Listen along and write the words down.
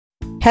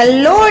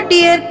Hello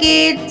dear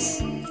kids.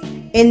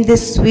 In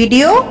this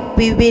video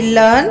we will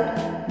learn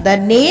the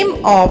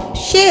name of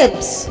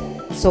shapes.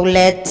 So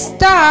let's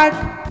start.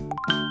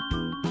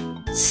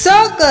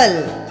 Circle.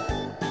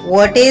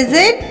 What is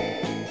it?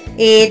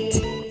 It's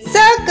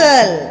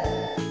circle.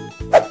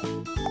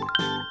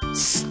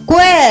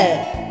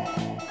 Square.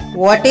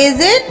 What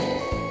is it?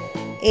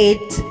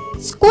 It's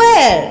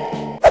square.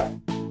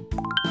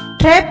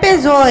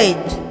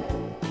 Trapezoid.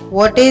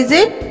 What is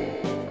it?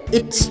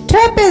 It's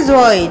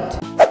trapezoid.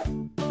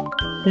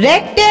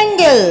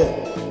 Rectangle.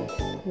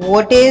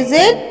 What is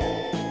it?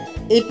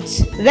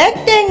 It's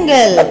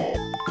rectangle.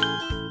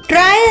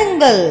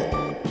 Triangle.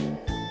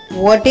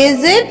 What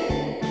is it?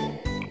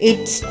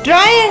 It's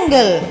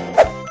triangle.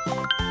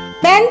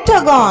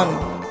 Pentagon.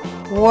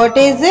 What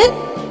is it?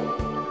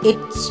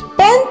 It's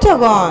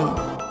pentagon.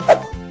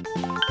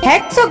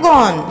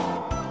 Hexagon.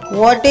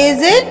 What is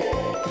it?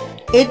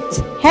 It's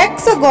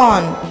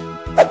hexagon.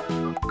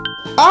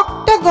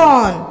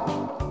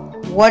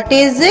 Octagon. What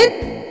is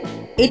it?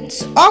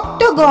 It's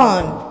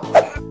octagon.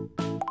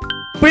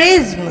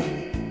 Prism.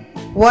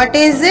 What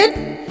is it?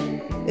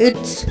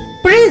 It's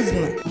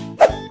prism.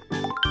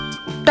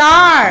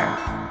 Star.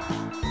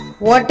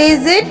 What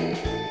is it?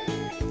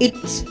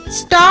 It's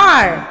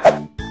star.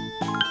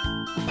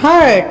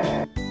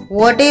 Heart.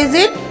 What is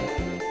it?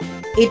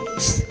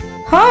 It's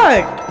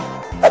heart.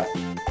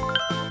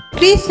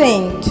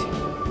 Crescent.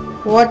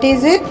 What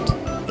is it?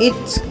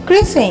 It's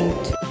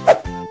crescent.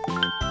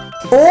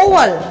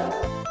 Oval.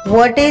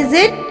 What is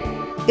it?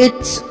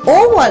 It's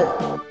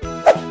oval.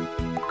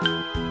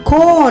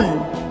 Cone.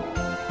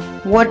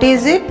 What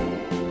is it?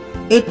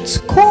 It's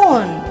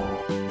cone.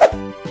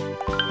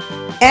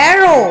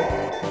 Arrow.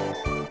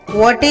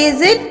 What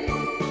is it?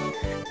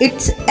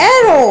 It's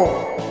arrow.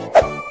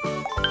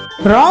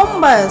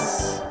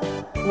 Rhombus.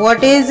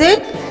 What is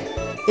it?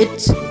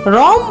 It's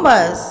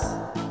rhombus.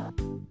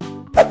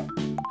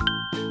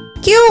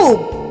 Cube.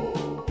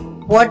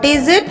 What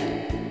is it?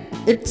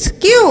 It's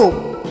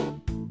cube.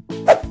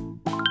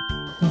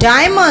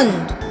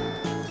 Diamond.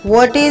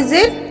 What is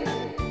it?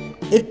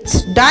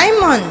 It's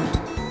diamond.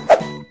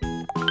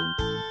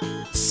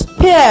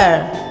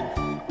 Sphere.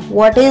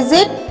 What is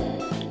it?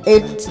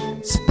 It's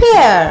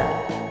sphere.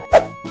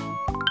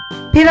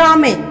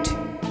 Pyramid.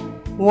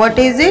 What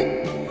is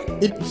it?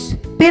 It's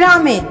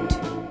pyramid.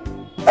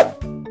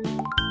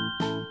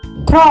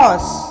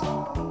 Cross.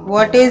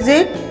 What is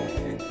it?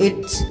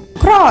 It's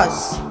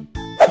cross.